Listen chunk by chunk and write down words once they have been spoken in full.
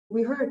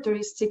we heard there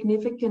is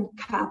significant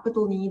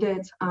capital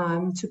needed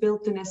to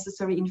build the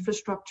necessary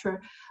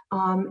infrastructure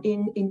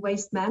in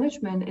waste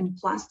management and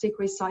plastic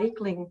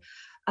recycling.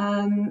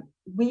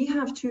 We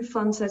have two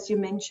funds, as you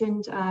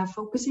mentioned,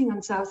 focusing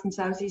on South and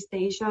Southeast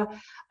Asia,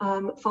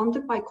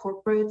 funded by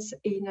corporates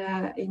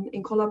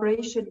in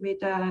collaboration with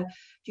the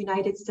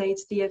United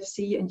States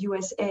DFC and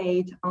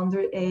USAID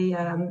under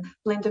a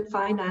blended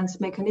finance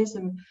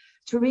mechanism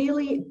to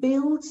really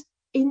build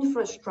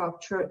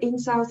infrastructure in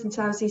South and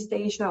Southeast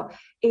Asia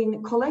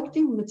in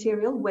collecting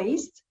material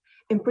waste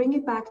and bring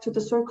it back to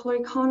the circular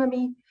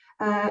economy,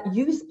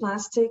 use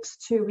plastics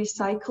to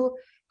recycle,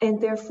 and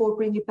therefore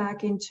bring it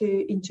back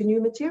into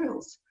new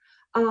materials.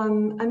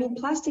 I mean,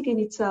 plastic in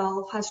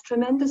itself has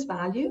tremendous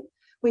value,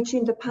 which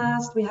in the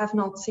past we have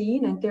not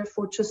seen and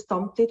therefore just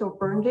dumped it or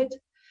burned it.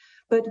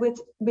 But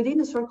within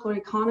the circular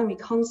economy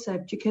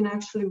concept, you can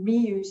actually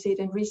reuse it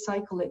and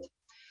recycle it.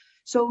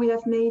 So we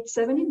have made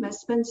 7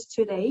 investments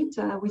to date.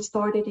 We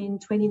started in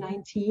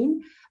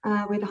 2019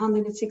 with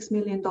 $106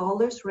 million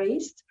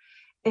raised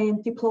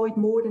and deployed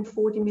more than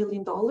 $40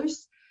 million.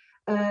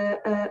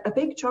 A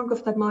big chunk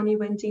of that money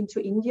went into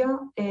India,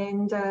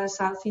 and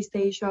Southeast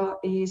Asia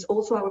is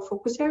also our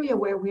focus area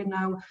where we're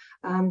now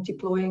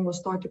deploying or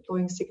start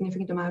deploying a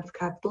significant amount of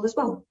capital as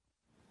well.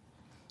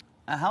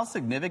 How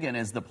significant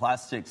is the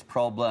plastics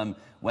problem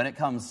when it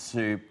comes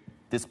to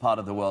this part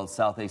of the world,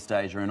 Southeast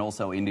Asia, and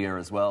also India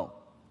as well?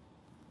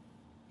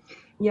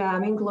 Yeah, I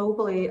mean,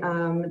 globally,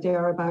 there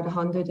are about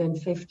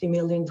 150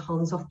 million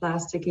tons of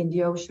plastic in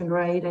the ocean,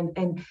 right?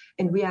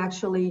 And we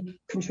actually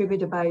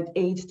contribute about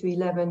 8 to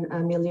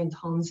 11 million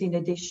tons in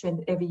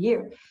addition every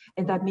year.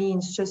 And that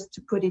means, just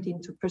to put it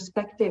into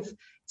perspective,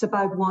 it's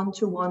about 1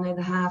 to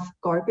 1.5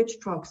 garbage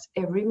trucks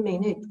every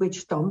minute,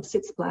 which dumps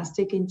its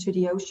plastic into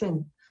the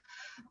ocean.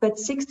 But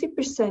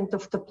 60%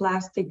 of the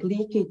plastic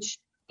leakage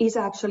is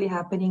actually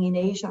happening in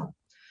Asia.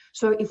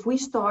 So if we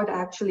start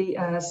actually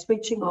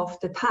switching off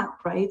the tap,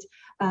 right,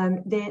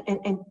 then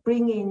and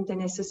bring in the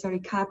necessary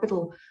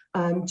capital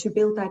to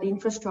build that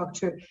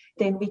infrastructure,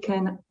 then we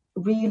can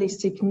really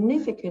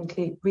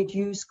significantly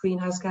reduce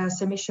greenhouse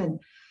gas emission.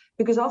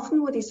 Because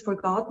often what is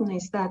forgotten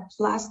is that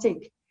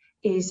plastic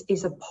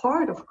is a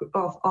part of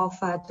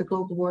the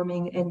global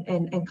warming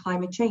and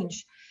climate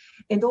change.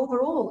 And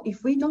overall,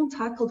 if we don't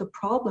tackle the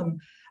problem,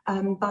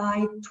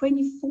 by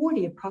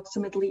 2040,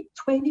 approximately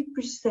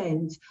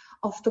 20%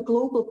 of the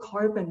global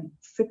carbon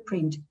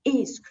footprint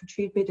is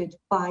contributed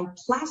by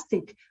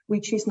plastic,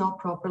 which is not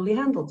properly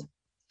handled.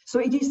 So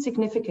it is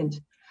significant.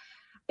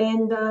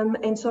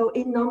 And so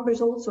in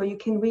numbers also, you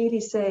can really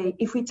say,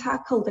 if we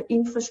tackle the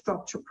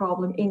infrastructure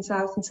problem in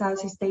South and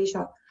Southeast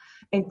Asia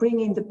and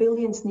bring in the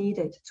billions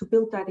needed to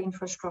build that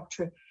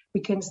infrastructure, we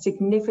can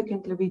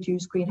significantly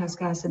reduce greenhouse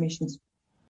gas emissions.